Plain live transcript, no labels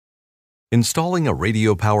Installing a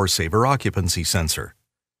radio Powr Savr occupancy sensor.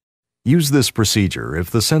 Use this procedure if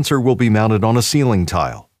the sensor will be mounted on a ceiling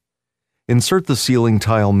tile. Insert the ceiling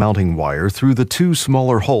tile mounting wire through the two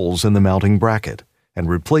smaller holes in the mounting bracket and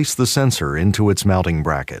replace the sensor into its mounting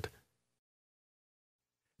bracket.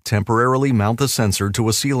 Temporarily mount the sensor to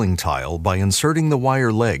a ceiling tile by inserting the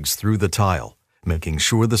wire legs through the tile, making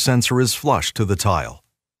sure the sensor is flush to the tile.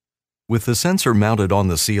 With the sensor mounted on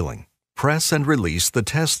the ceiling, press and release the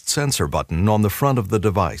Test Sensor button on the front of the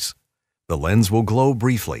device. The lens will glow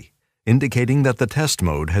briefly, indicating that the test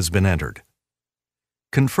mode has been entered.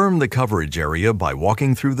 Confirm the coverage area by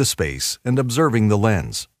walking through the space and observing the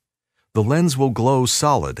lens. The lens will glow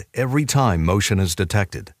solid every time motion is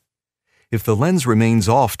detected. If the lens remains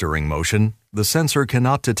off during motion, the sensor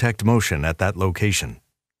cannot detect motion at that location.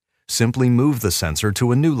 Simply move the sensor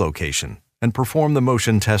to a new location and perform the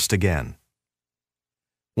motion test again.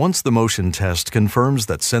 Once the motion test confirms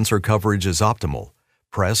that sensor coverage is optimal,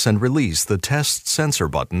 press and release the Test Sensor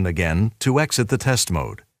button again to exit the test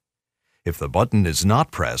mode. If the button is not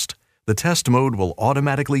pressed, the test mode will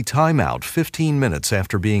automatically time out 15 minutes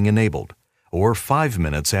after being enabled, or 5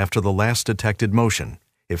 minutes after the last detected motion,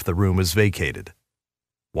 if the room is vacated.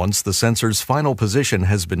 Once the sensor's final position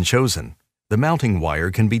has been chosen, the mounting wire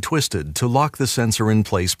can be twisted to lock the sensor in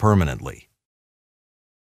place permanently.